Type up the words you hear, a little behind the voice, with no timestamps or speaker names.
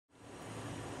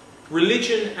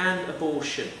Religion and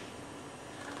abortion.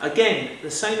 Again, the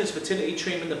same as fertility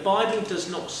treatment, the Bible does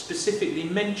not specifically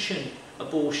mention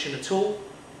abortion at all.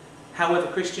 However,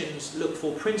 Christians look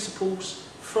for principles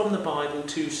from the Bible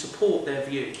to support their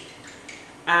view.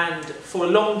 And for a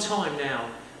long time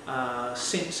now,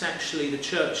 since actually the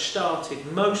church started,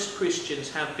 most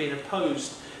Christians have been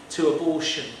opposed to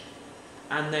abortion.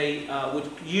 And they would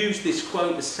use this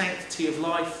quote, the sanctity of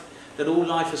life, that all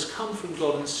life has come from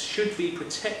God and should be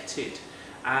protected.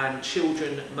 And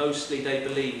children, mostly, they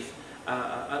believe,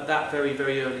 at that very,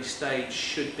 very early stage,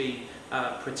 should be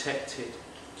protected.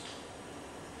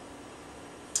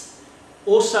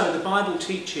 Also, the Bible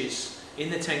teaches in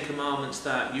the Ten Commandments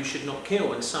that you should not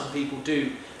kill, and some people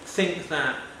do think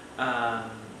that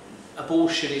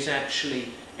abortion is actually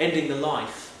ending the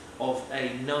life of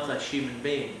another human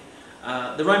being.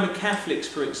 The Roman Catholics,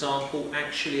 for example,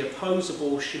 actually oppose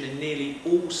abortion in nearly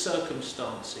all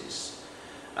circumstances.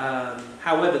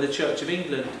 However, the Church of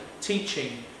England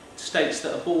teaching states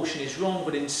that abortion is wrong,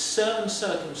 but in certain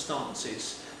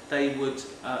circumstances they would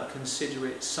consider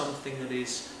it something that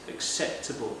is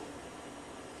acceptable.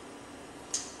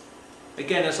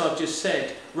 Again, as I've just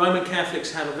said, Roman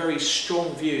Catholics have a very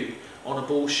strong view on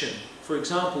abortion. For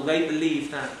example, they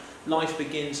believe that life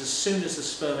begins as soon as the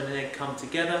sperm and egg come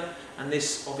together, and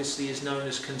this obviously is known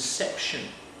as conception.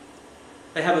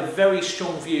 They have a very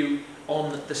strong view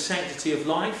on the sanctity of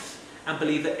life and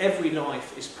believe that every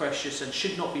life is precious and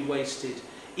should not be wasted.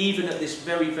 Even at this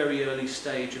very, very early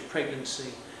stage of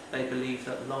pregnancy, they believe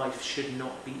that life should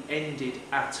not be ended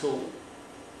at all.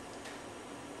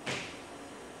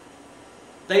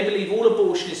 They believe all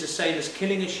abortion is the same as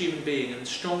killing a human being and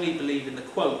strongly believe in the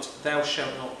quote, "Thou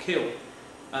shalt not kill."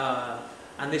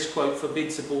 And this quote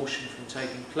forbids abortion from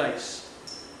taking place.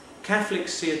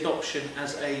 Catholics see adoption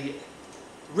as a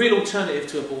real alternative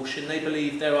to abortion. They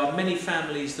believe there are many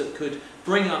families that could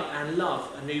bring up and love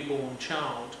a newborn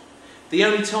child. The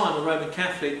only time a Roman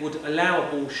Catholic would allow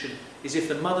abortion is if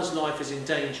the mother's life is in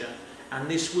danger, and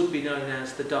this would be known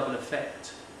as the double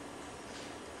effect.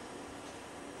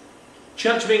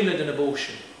 Church of England and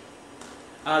abortion.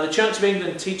 The Church of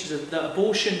England teaches that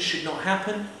abortion should not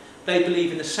happen. They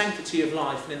believe in the sanctity of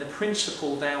life and in the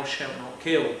principle, "Thou shalt not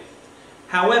kill."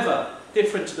 However,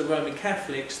 different to the Roman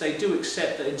Catholics, they do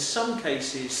accept that in some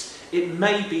cases it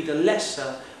may be the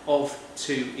lesser of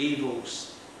two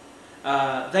evils.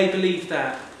 They believe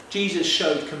that Jesus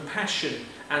showed compassion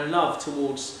and love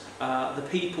towards the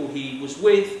people he was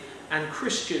with, and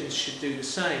Christians should do the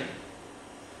same.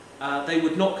 They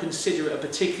would not consider it a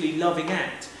particularly loving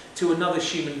act to another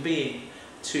human being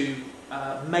to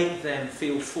make them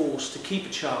feel forced to keep a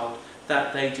child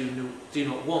that they do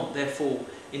not want. Therefore,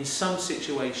 in some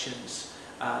situations,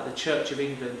 the Church of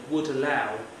England would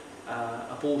allow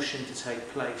abortion to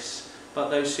take place, but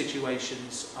those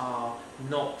situations are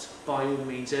not by all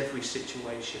means every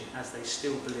situation, as they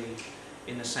still believe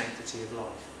in the sanctity of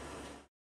life.